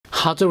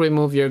How to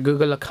remove your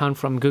Google account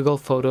from Google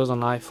Photos on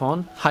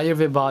iPhone. Hi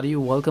everybody,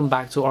 welcome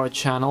back to our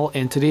channel.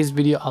 In today's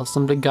video I'll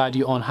simply guide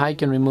you on how you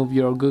can remove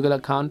your Google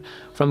account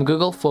from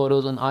Google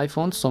Photos on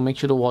iPhone, so make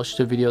sure to watch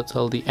the video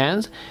till the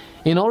end.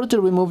 In order to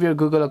remove your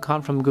Google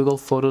account from Google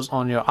Photos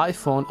on your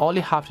iPhone, all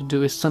you have to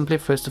do is simply,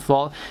 first of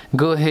all,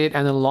 go ahead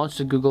and then launch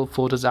the Google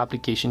Photos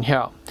application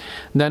here.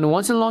 Then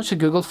once you launch the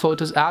Google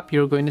Photos app,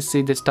 you're going to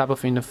see this type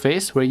of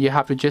interface where you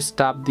have to just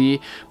tap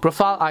the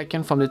profile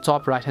icon from the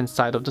top right hand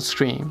side of the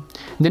screen.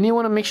 Then you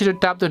want to make sure to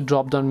tap the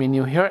drop down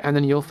menu here, and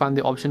then you'll find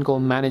the option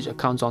called manage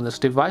accounts on this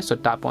device, so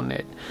tap on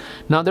it.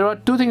 Now there are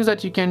two things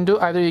that you can do.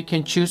 Either you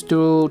can choose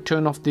to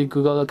turn off the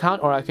Google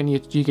account, or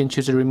you can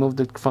choose to remove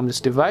it from this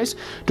device.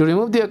 To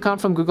remove the account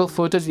from Google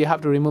Photos, you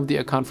have to remove the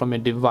account from your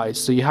device,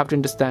 so you have to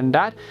understand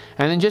that,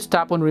 and then just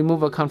tap on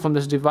remove account from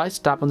this device,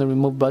 tap on the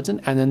remove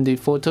button, and then the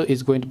photo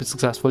is going to be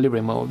successfully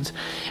removed.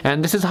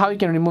 And this is how you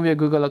can remove your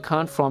Google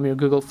account from your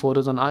Google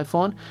Photos on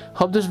iPhone.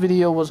 Hope this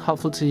video was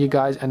helpful to you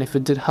guys, and if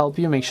it did help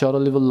you, make sure to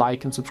leave a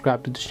like and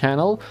subscribe to the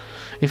channel.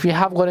 If you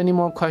have got any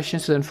more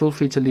questions, then feel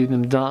free to leave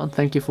them down.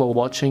 Thank you for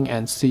watching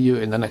and see you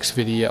in the next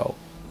video.